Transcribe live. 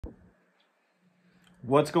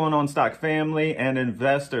What's going on, stock family and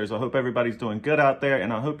investors? I hope everybody's doing good out there,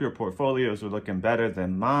 and I hope your portfolios are looking better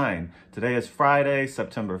than mine. Today is Friday,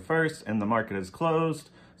 September 1st, and the market is closed.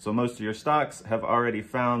 So most of your stocks have already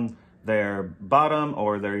found their bottom,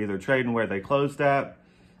 or they're either trading where they closed at.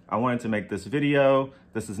 I wanted to make this video.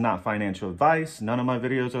 This is not financial advice. None of my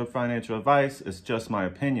videos are financial advice. It's just my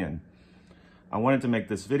opinion. I wanted to make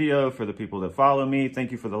this video for the people that follow me.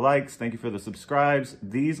 Thank you for the likes. Thank you for the subscribes.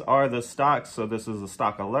 These are the stocks. So this is a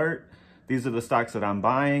stock alert. These are the stocks that I'm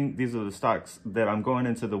buying. These are the stocks that I'm going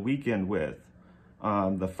into the weekend with.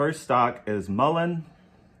 The first stock is Mullen,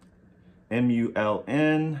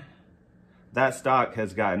 M-U-L-N. That stock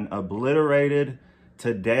has gotten obliterated.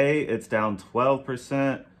 Today, it's down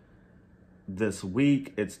 12%. This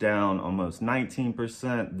week, it's down almost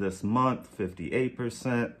 19%. This month,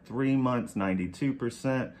 58%. 3 months,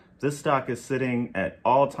 92%. This stock is sitting at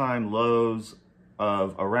all-time lows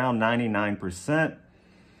of around 99%.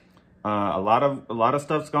 A lot of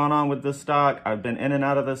stuff's gone on with this stock. I've been in and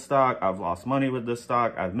out of this stock. I've lost money with this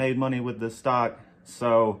stock. I've made money with this stock.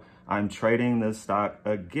 So I'm trading this stock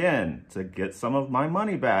again to get some of my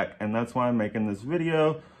money back. And that's why I'm making this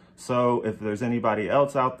video. So if there's anybody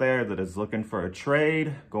else out there that is looking for a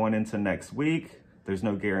trade going into next week, there's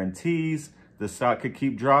no guarantees. This stock could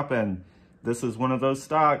keep dropping. This is one of those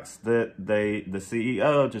stocks that the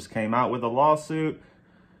CEO just came out with a lawsuit.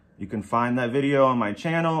 You can find that video on my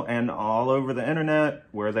channel and all over the internet,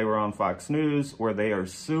 where they were on Fox News, where they are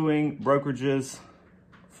suing brokerages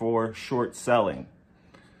for short selling.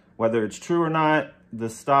 Whether it's true or not, the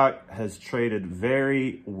stock has traded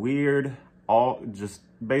very weird. Just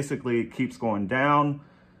basically keeps going down,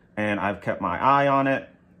 and I've kept my eye on it,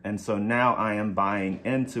 and so now I am buying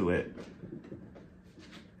into it.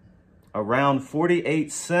 Around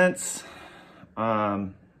 48 cents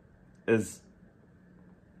is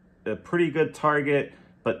a pretty good target,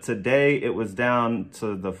 but today it was down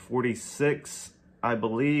to the 46, I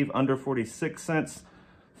believe, under 46 cents,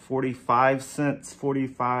 45 cents,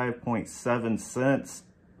 45.7 cents.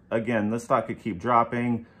 Again, this stock could keep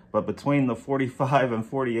dropping, but between the 45 and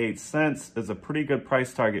 48 cents is a pretty good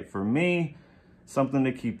price target for me, something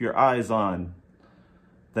to keep your eyes on.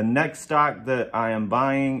 The next stock that I am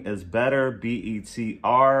buying is Better,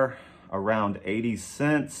 BETR, around 80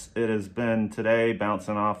 cents. It has been today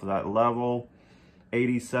bouncing off of that level,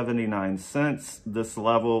 79 cents. This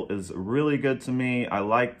level is really good to me. I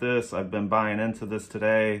like this. I've been buying into this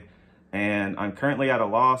today, and I'm currently at a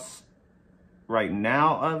loss right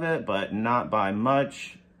now of it, but not by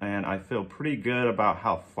much. And I feel pretty good about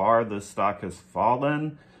how far this stock has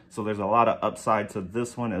fallen. So there's a lot of upside to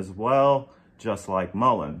this one as well, just like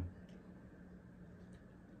Mullen.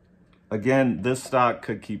 Again, this stock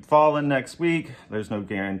could keep falling next week. There's no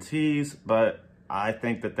guarantees, but I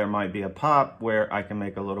think that there might be a pop where I can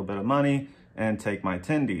make a little bit of money and take my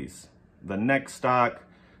tendies. The next stock,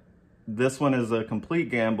 this one is a complete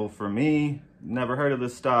gamble for me. Never heard of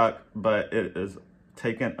this stock, but it is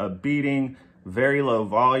taking a beating. Very low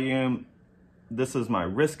volume. This is my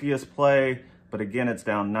riskiest play, but again, it's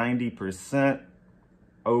down 90%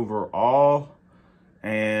 overall.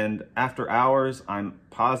 And after hours, I'm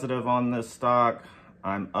positive on this stock.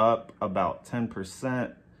 I'm up about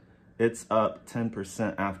 10%. It's up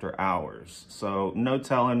 10% after hours. So no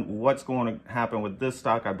telling what's going to happen with this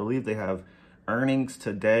stock. I believe they have earnings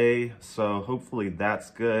today, so hopefully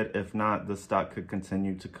that's good. If not, the stock could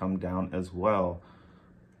continue to come down as well.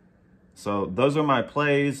 So those are my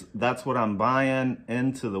plays. That's what I'm buying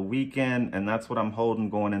into the weekend, and that's what I'm holding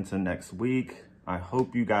going into next week. I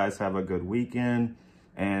hope you guys have a good weekend,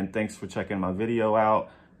 and thanks for checking my video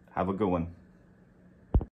out. Have a good one.